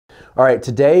All right,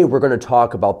 today we're going to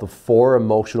talk about the 4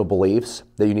 emotional beliefs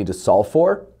that you need to solve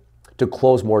for to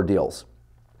close more deals.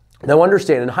 Now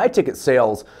understand, in high-ticket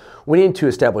sales, we need to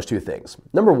establish 2 things.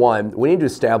 Number 1, we need to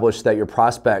establish that your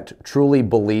prospect truly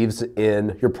believes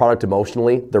in your product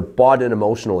emotionally. They're bought in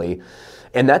emotionally,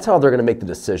 and that's how they're going to make the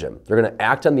decision. They're going to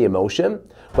act on the emotion,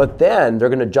 but then they're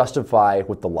going to justify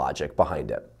with the logic behind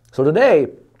it. So today,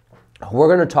 we're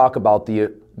going to talk about the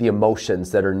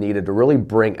emotions that are needed to really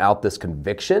bring out this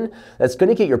conviction that's going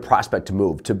to get your prospect to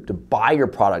move, to buy your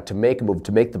product, to make a move,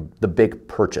 to make the big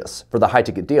purchase for the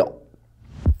high-ticket deal.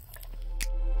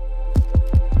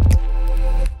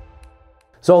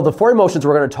 So the 4 emotions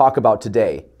we're going to talk about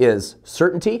today is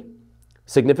certainty,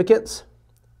 significance,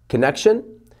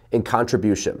 connection, and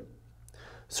contribution.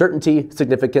 Certainty,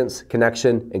 significance,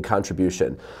 connection, and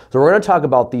contribution. So we're going to talk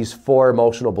about these 4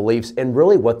 emotional beliefs, and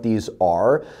really what these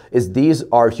are is these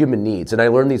are human needs. And I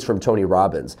learned these from Tony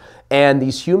Robbins. And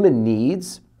these human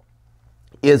needs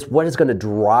is what is going to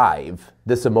drive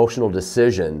this emotional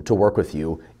decision to work with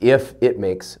you if it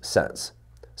makes sense.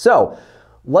 So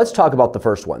let's talk about the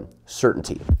first one,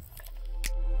 certainty.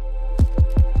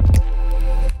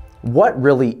 What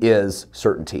really is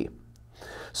certainty?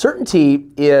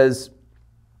 Certainty is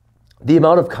the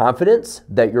amount of confidence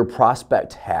that your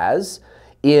prospect has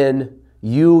in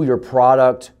you, your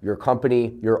product, your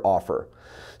company, your offer.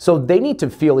 So they need to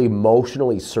feel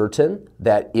emotionally certain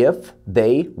that if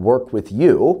they work with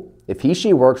you, if he,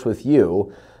 she works with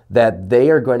you, that they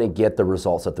are going to get the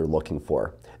results that they're looking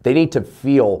for. They need to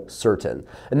feel certain.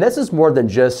 And this is more than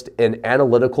just an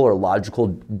analytical or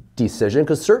logical decision,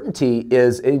 because certainty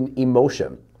is an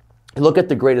emotion. Look at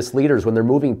the greatest leaders. When they're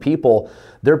moving people,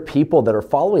 they're people that are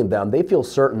following them. They feel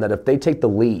certain that if they take the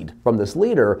lead from this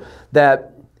leader,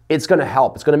 that it's going to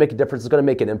help, it's going to make a difference, it's going to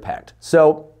make an impact.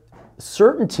 So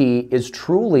certainty is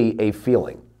truly a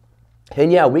feeling.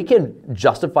 And yeah, we can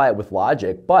justify it with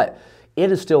logic, but it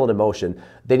is still an emotion.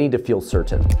 They need to feel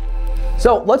certain.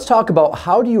 So let's talk about,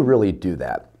 how do you really do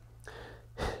that?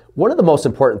 One of the most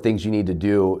important things you need to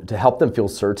do to help them feel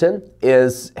certain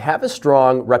is have a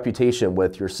strong reputation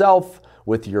with yourself,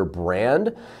 with your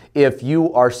brand. If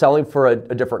you are selling for a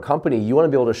different company, you want to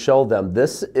be able to show them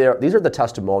these are the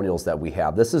testimonials that we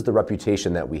have. This is the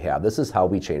reputation that we have. This is how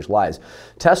we change lives.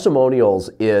 Testimonials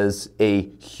is a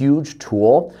huge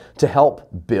tool to help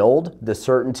build the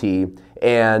certainty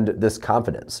and this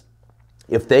confidence.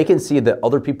 If they can see that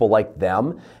other people like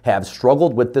them have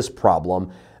struggled with this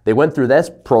problem, they went through this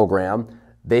program,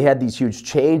 they had these huge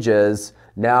changes,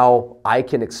 now I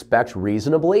can expect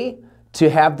reasonably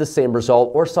to have the same result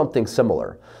or something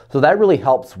similar. So that really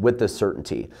helps with the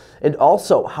certainty. And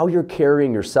also how you're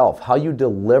carrying yourself, how you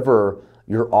deliver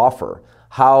your offer,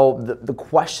 how the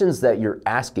questions that you're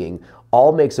asking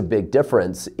all makes a big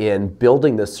difference in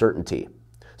building this certainty.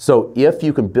 So if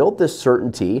you can build this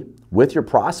certainty with your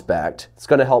prospect, it's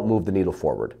going to help move the needle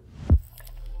forward.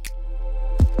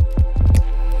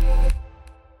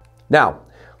 Now,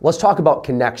 let's talk about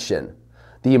connection,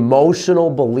 the emotional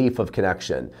belief of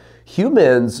connection.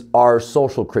 Humans are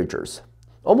social creatures.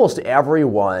 Almost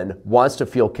everyone wants to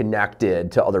feel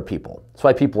connected to other people. That's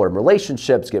why people are in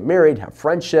relationships, get married, have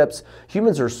friendships.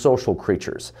 Humans are social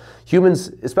creatures. Humans,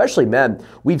 especially men,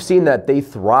 we've seen that they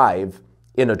thrive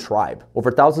in a tribe.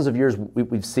 Over thousands of years,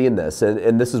 we've seen this,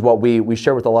 and this is what we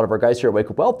share with a lot of our guys here at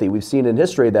Wake Up Wealthy. We've seen in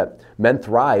history that men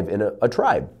thrive in a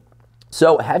tribe.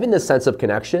 So having this sense of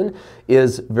connection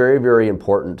is very, very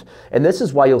important. And this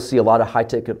is why you'll see a lot of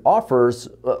high-ticket offers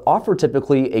offer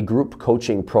typically a group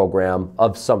coaching program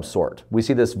of some sort. We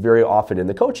see this very often in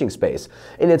the coaching space.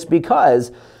 And it's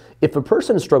because if a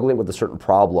person is struggling with a certain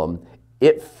problem,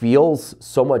 it feels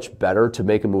so much better to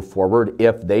make a move forward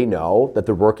if they know that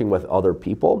they're working with other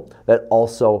people that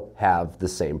also have the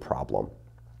same problem.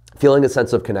 Feeling a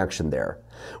sense of connection there,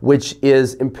 which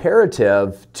is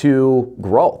imperative to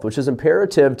growth, which is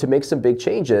imperative to make some big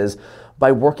changes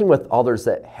by working with others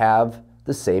that have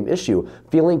the same issue,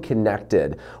 feeling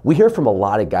connected. We hear from a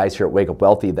lot of guys here at Wake Up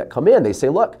Wealthy that come in, they say,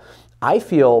 look, I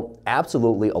feel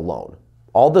absolutely alone.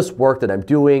 All this work that I'm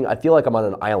doing, I feel like I'm on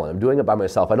an island. I'm doing it by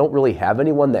myself. I don't really have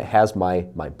anyone that has my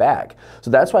back.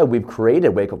 So that's why we've created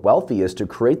Wake Up Wealthy, is to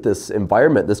create this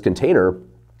environment, this container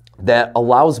that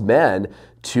allows men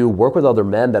to work with other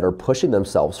men that are pushing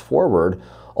themselves forward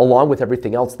along with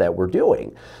everything else that we're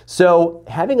doing. So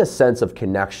having a sense of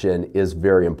connection is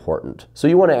very important. So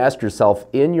you want to ask yourself,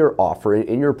 in your offer,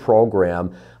 in your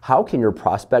program, how can your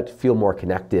prospect feel more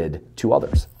connected to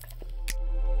others?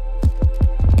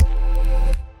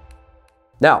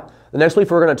 Now, the next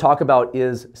belief we're going to talk about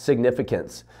is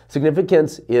significance.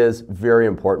 Significance is very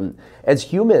important. As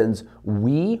humans,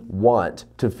 we want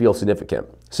to feel significant.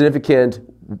 significant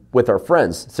with our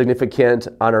friends, significant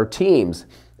on our teams,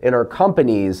 in our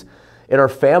companies, in our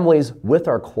families, with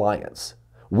our clients.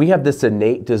 We have this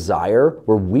innate desire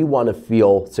where we want to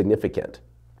feel significant.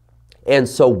 And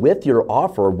so with your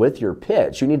offer, with your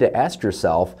pitch, you need to ask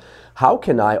yourself, how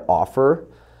can I offer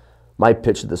my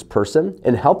pitch to this person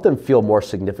and help them feel more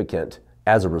significant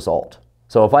as a result?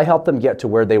 So if I help them get to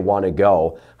where they want to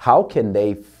go, how can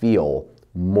they feel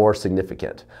more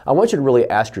significant? I want you to really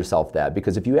ask yourself that,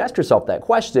 because if you ask yourself that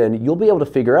question, you'll be able to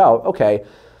figure out, okay,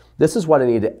 this is what I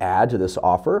need to add to this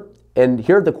offer, and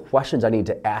here are the questions I need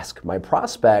to ask my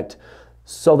prospect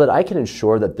so that I can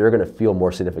ensure that they're going to feel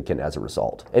more significant as a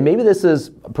result. And maybe this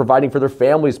is providing for their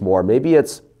families more. Maybe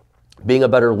it's being a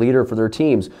better leader for their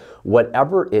teams,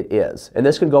 whatever it is. And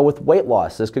this can go with weight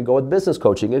loss, this can go with business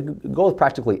coaching, it can go with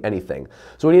practically anything.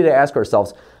 So we need to ask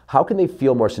ourselves, how can they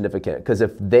feel more significant? Because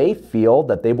if they feel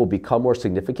that they will become more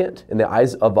significant in the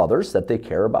eyes of others that they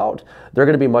care about, they're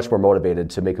going to be much more motivated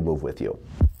to make a move with you.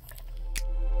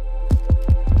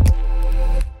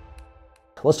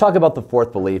 Let's talk about the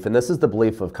fourth belief, and this is the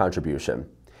belief of contribution.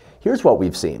 Here's what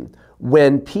we've seen.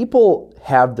 When people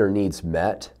have their needs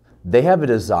met, they have a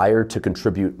desire to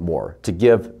contribute more, to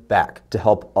give back, to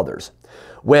help others.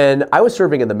 When I was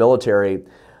serving in the military,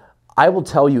 I will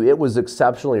tell you it was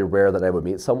exceptionally rare that I would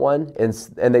meet someone and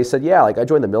they said, yeah, like I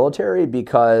joined the military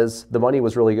because the money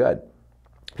was really good.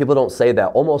 People don't say that.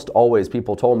 Almost always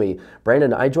people told me,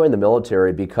 Brandon, I joined the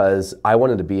military because I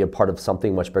wanted to be a part of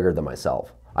something much bigger than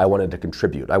myself. I wanted to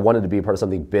contribute. I wanted to be a part of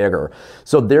something bigger.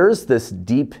 So there's this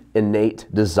deep, innate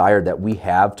desire that we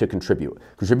have to contribute.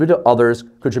 Contribute to others,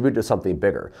 contribute to something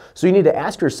bigger. So you need to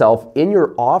ask yourself, in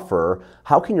your offer,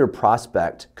 how can your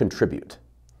prospect contribute?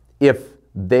 If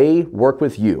they work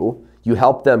with you, you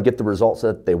help them get the results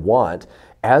that they want.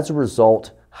 As a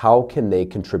result, how can they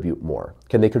contribute more?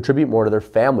 Can they contribute more to their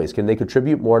families? Can they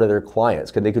contribute more to their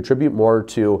clients? Can they contribute more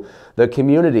to the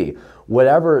community?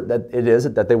 Whatever that it is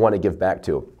that they want to give back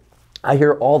to. I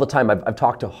hear all the time, I've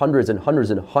talked to hundreds and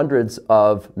hundreds and hundreds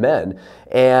of men,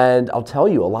 and I'll tell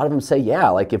you, a lot of them say, yeah,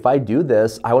 like if I do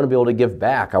this, I want to be able to give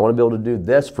back. I want to be able to do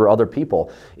this for other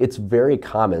people. It's very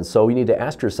common, so you need to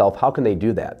ask yourself, how can they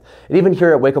do that? And even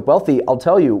here at Wake Up Wealthy, I'll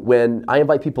tell you, when I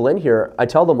invite people in here, I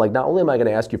tell them, like, not only am I going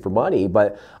to ask you for money,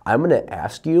 but I'm going to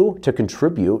ask you to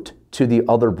contribute to the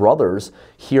other brothers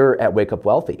here at Wake Up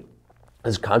Wealthy.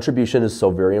 This contribution is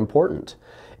so very important.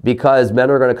 Because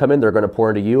men are going to come in, they're going to pour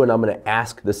into you, and I'm going to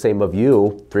ask the same of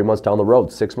you 3 months down the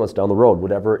road, 6 months down the road,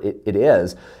 whatever it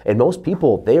is. And most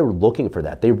people, they are looking for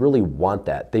that. They really want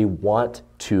that. They want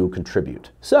to contribute.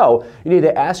 So you need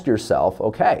to ask yourself,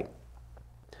 okay,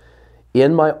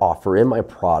 in my offer, in my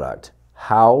product,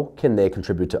 how can they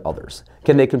contribute to others?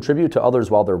 Can they contribute to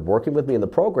others while they're working with me in the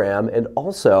program? And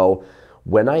also,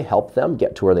 when I help them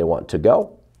get to where they want to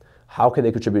go, how can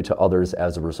they contribute to others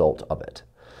as a result of it?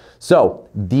 So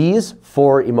these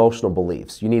 4 emotional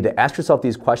beliefs, you need to ask yourself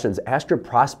these questions, ask your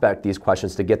prospect these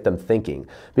questions to get them thinking.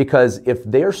 Because if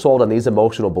they're sold on these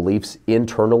emotional beliefs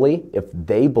internally, if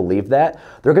they believe that,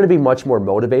 they're going to be much more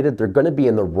motivated. They're going to be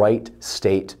in the right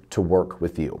state to work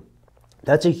with you.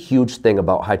 That's a huge thing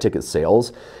about high ticket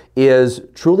sales, is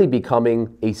truly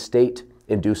becoming a state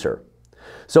inducer.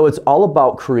 So it's all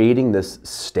about creating this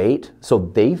state so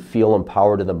they feel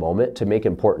empowered in the moment to make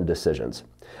important decisions.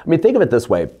 I mean, think of it this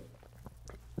way.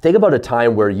 Think about a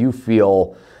time where you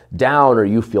feel down or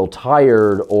you feel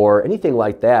tired or anything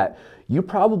like that. You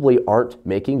probably aren't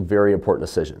making very important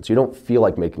decisions. You don't feel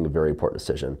like making a very important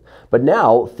decision. But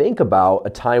now think about a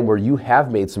time where you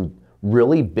have made some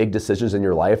really big decisions in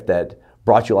your life that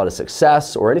brought you a lot of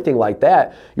success or anything like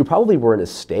that. You probably were in a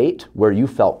state where you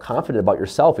felt confident about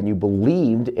yourself and you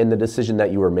believed in the decision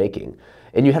that you were making.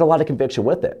 And you had a lot of conviction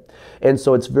with it. And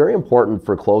so it's very important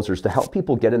for closers to help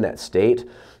people get in that state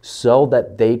so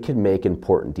that they can make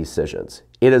important decisions.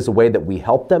 It is a way that we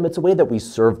help them. It's a way that we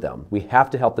serve them. We have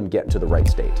to help them get into the right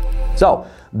state. So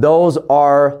those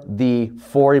are the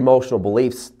 4 emotional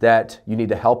beliefs that you need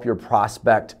to help your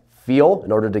prospect feel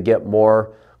in order to get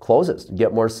more closes,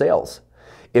 get more sales.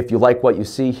 If you like what you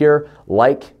see here,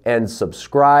 like and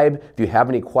subscribe. If you have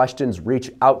any questions,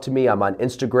 reach out to me. I'm on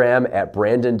Instagram at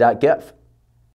brandon.giff.